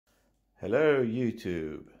Hello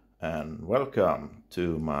YouTube, and welcome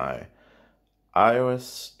to my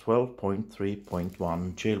iOS 12.3.1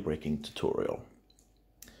 jailbreaking tutorial.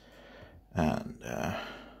 And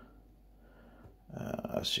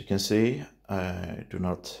as you can see, I do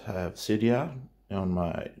not have Cydia on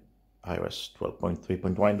my iOS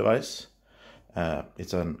 12.3.1 device.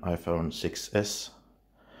 It's an iPhone 6s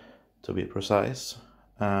to be precise.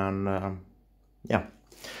 And yeah,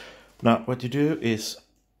 now what you do is,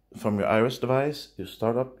 from your iOS device, you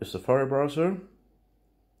start up your Safari browser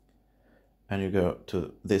and you go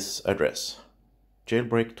to this address,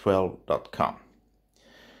 jailbreak12.com.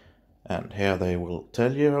 And here they will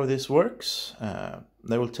tell you how this works.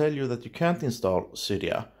 They will tell you that you can't install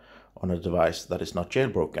Cydia on a device that is not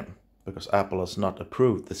jailbroken, because Apple has not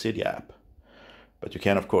approved the Cydia app. But you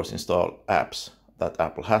can of course install apps that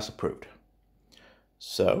Apple has approved.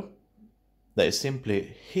 So they simply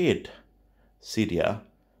hid Cydia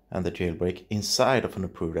and the jailbreak inside of an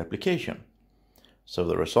approved application. So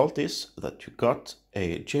the result is that you got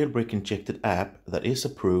a jailbreak injected app that is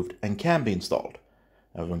approved and can be installed.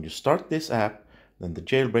 And when you start this app, then the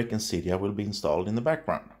jailbreak and Cydia will be installed in the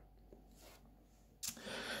background.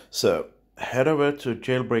 So head over to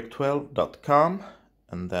jailbreak12.com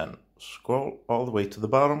and then scroll all the way to the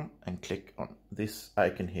bottom and click on this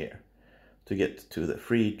icon here to get to the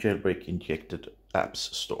free jailbreak injected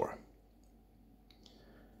apps store.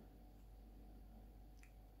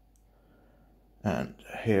 And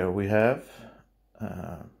here we have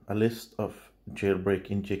a list of jailbreak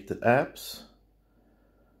injected apps.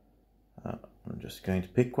 I'm just going to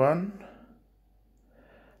pick one.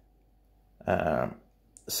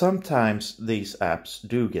 Sometimes these apps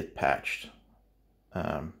do get patched,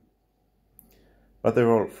 but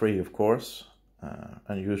they're all free, of course,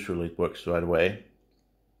 and usually it works right away.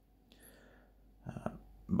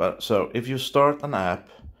 But so if you start an app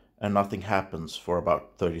and nothing happens for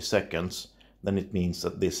about 30 seconds, then it means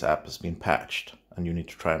that this app has been patched and you need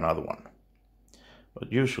to try another one.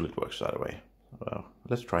 But usually it works that way. Well,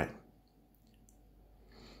 let's try it.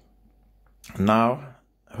 Now,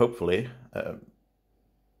 hopefully,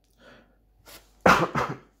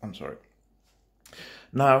 I'm sorry.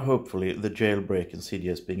 Now, hopefully, the jailbreak and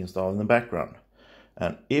Cydia is being installed in the background.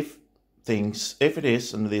 And if it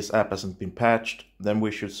is and this app hasn't been patched, then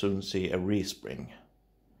we should soon see a respring.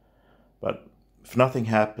 But if nothing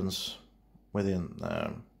happens within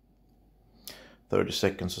 30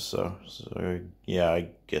 seconds or so, yeah, I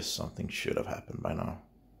guess something should have happened by now.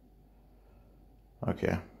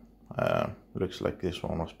 Okay, looks like this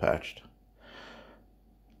one was patched.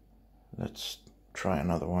 Let's try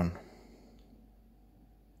another one.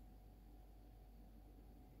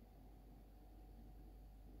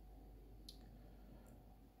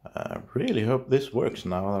 I really hope this works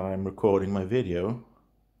now that I'm recording my video.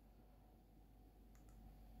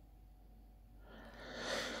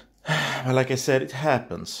 Well, like I said, it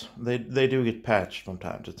happens. They do get patched from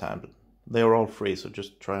time to time, but they are all free, so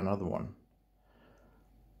just try another one.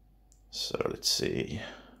 So let's see.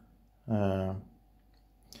 Now,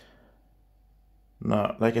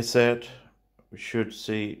 like I said, we should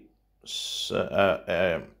see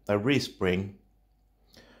a respring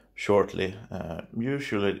shortly.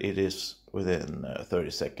 Usually it is within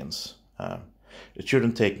 30 seconds. It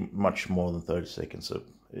shouldn't take much more than 30 seconds. So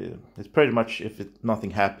it's pretty much, if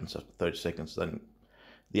nothing happens after 30 seconds, then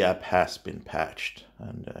the app has been patched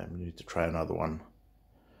and you need to try another one.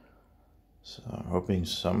 So I'm hoping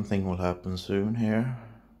something will happen soon here.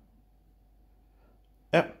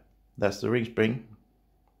 Yep, that's the respring.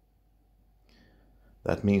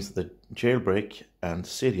 That means the jailbreak and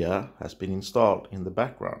Cydia has been installed in the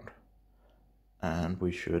background. And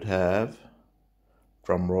we should have,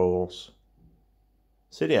 drum rolls,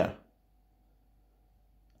 Cydia.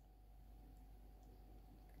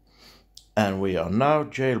 And we are now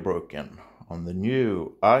jailbroken on the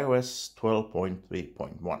new iOS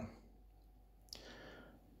 12.3.1.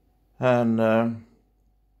 And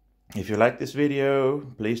if you like this video,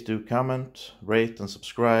 please do comment, rate and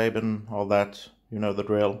subscribe and all that. You know the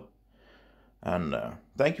drill. And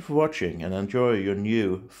thank you for watching, and enjoy your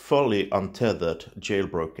new fully untethered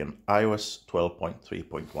jailbroken iOS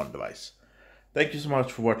 12.3.1 device. Thank you so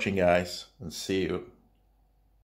much for watching, guys, and see you